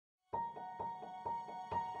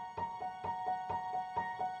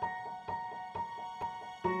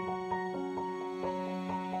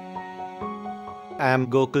I'm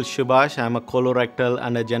Gokul Subhas. I'm a colorectal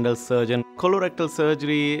and a general surgeon. Colorectal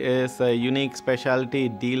surgery is a unique specialty.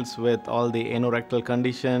 It deals with all the anorectal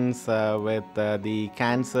conditions, with the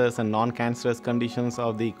cancers and non-cancerous conditions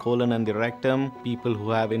of the colon and the rectum, people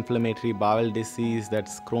who have inflammatory bowel disease,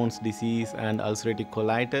 that's Crohn's disease, and ulcerative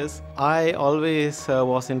colitis. I always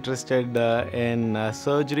was interested in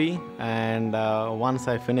surgery, and once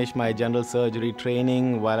I finished my general surgery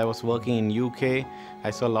training while I was working in UK, I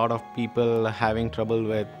saw a lot of people having trouble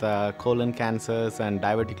with colon cancers and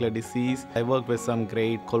diverticular disease. I worked with some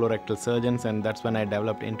great colorectal surgeons, and that's when I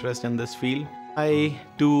developed interest in this field. I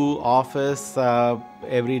do office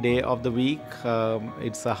every day of the week.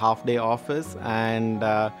 It's a half-day office, and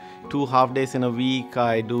 2 half days in a week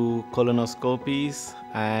I do colonoscopies,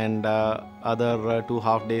 and other 2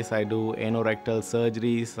 half days I do anorectal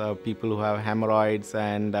surgeries, people who have hemorrhoids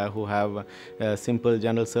and who have simple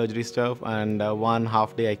general surgery stuff, and 1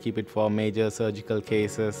 half day I keep it for major surgical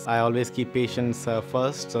cases. I always keep patients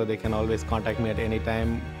first, so they can always contact me at any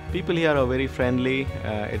time. People here are very friendly.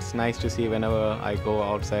 It's nice to see whenever I go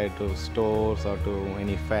outside to stores or to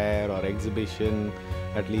any fair or exhibition,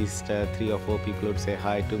 at least 3 or 4 people would say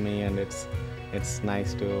hi to me, and it's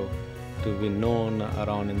nice to be known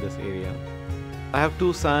around in this area. I have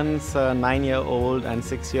 2 sons, 9-year-old and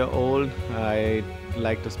 6-year-old. I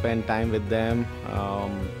like to spend time with them,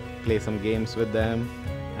 play some games with them,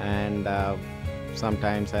 and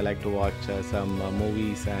sometimes I like to watch some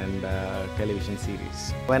movies and television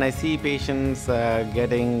series. When I see patients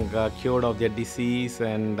getting cured of their disease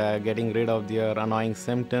and getting rid of their annoying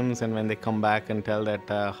symptoms, and when they come back and tell that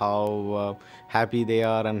how happy they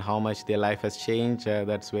are and how much their life has changed,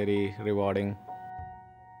 that's very rewarding.